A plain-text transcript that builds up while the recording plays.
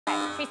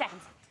3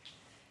 seconds.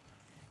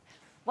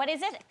 What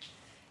is it?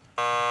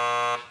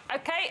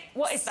 OK,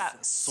 what is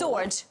that?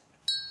 Sword.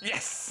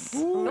 Yes!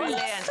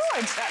 Brilliant.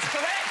 Sword. That's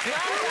correct.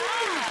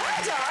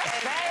 Well done.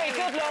 Very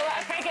good, Laura.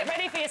 OK, get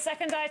ready for your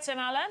second item,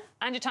 Alan.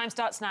 And your time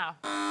starts now.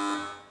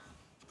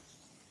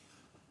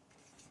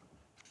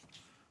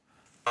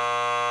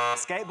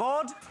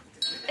 Skateboard?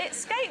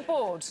 It's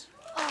skateboard.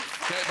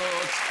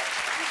 Skateboard.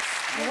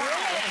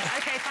 Brilliant.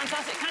 OK,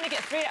 fantastic. Can you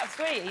get 3 out of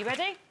 3? Are you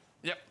ready?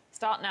 Yep.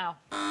 Start now.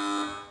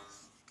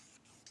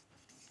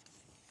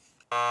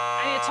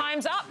 And your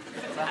time's up.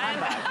 It's a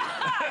handbag.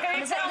 Can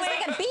you tell me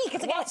It's like a beak.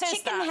 It's like what a is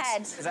chicken that?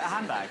 head. Is it a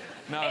handbag?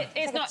 No.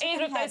 It's not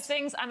either of head. those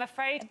things, I'm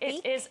afraid.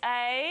 It beak? is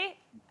a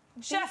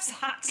chef's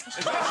hat.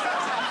 That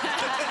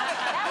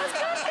was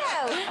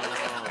Pascoe.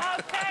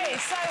 OK,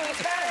 so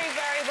very,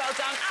 very well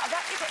done. Out of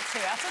that, you get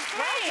 2 out of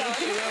 3.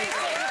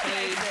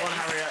 Go on,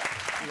 Harriet.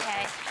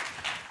 Okay.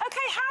 OK,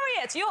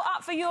 Harriet, you're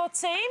up for your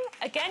team.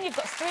 Again, you've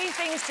got 3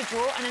 things to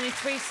draw and only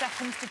 3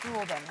 seconds to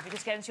draw them. If you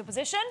just get into your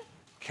position.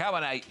 Cow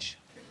and H.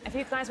 If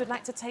you guys would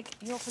like to take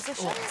your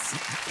positions.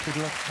 Good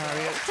luck,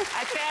 Harriet.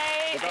 OK,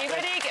 are you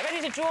ready? Get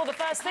ready to draw the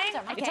first thing.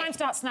 Okay. Your time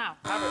starts now.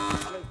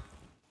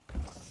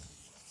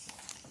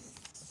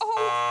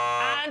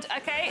 And,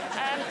 OK,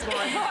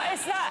 what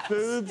is that?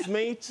 Boobs,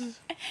 meat.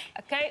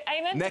 OK,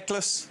 Eamonn?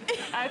 Necklace.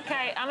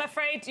 OK, I'm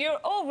afraid you're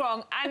all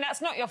wrong, and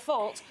that's not your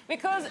fault,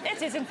 because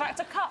it is, in fact,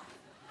 a cup.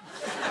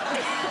 You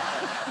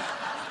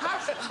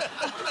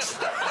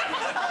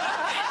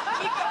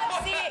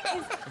can't see it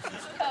 'cause...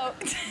 Oh.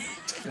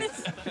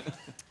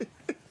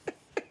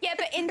 Yeah,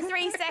 but in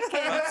 3 seconds.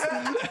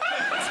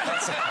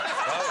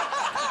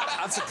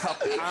 That's a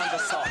cup and a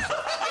sock.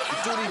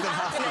 You don't even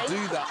have to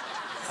do that.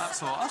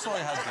 That's all I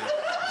had to do.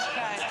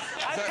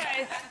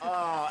 OK.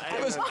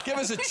 Give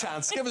us a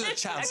chance. Give us a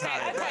chance,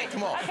 Harriet. Right,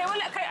 come on. OK, well,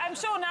 look, I'm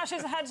sure now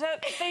she's had her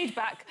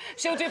feedback.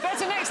 She'll do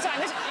better next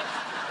time.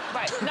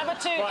 Right, number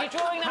 2. You're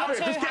drawing number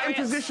 2, Harriet, just get in Harriet.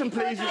 position,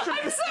 please. You should...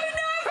 I'm so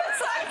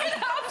nervous. I'm going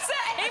to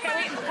upset him.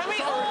 Can we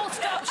all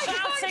stop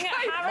shouting at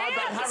Right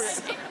back, Harriet?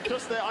 Harriet.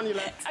 Just there on your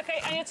left.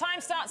 OK, and your time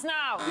starts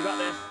now. You got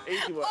this.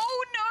 Easy work.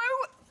 Oh, no.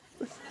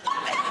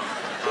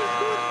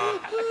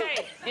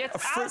 OK, you're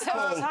out of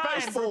time.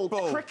 Baseball,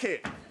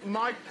 cricket,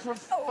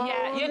 microphone...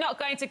 Yeah, you're not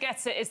going to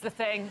get it, is the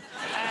thing.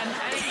 And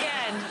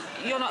again,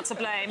 you're not to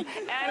blame.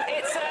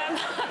 It's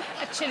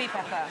a chili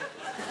pepper.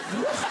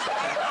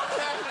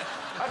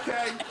 OK,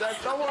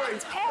 don't worry.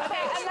 Pepper,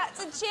 and that's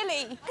a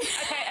chili.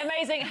 OK,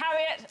 amazing.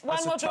 Harriet, one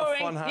That's a more tough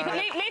drawing. one, You can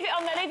Harriet. leave it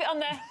on there, leave it on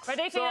there.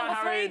 Ready for all right,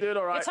 number 3? Harriet, you're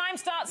doing all right. Your time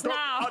starts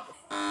now.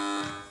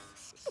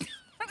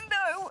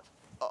 No.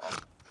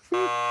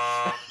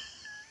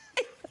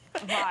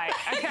 Right,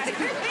 OK.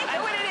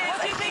 What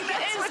do you think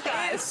it is,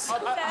 guys? A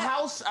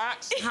house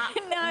axe, hat,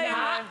 No.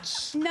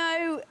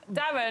 No.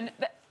 Darren,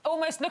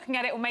 almost looking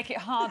at it will make it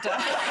harder.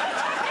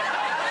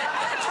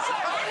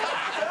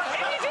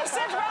 If you just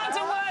said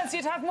random words,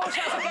 you'd have more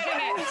chance of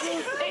getting it.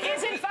 It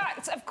is, in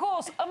fact, of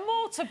course, a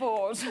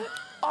mortarboard.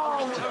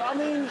 Oh, I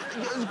mean,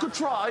 good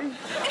try.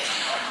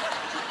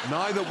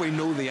 Now that we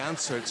know the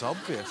answer, it's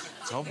obvious.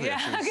 It's obvious.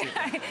 Yeah,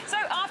 OK. So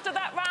after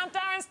that round,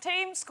 Darren's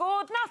team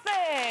scored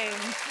nothing.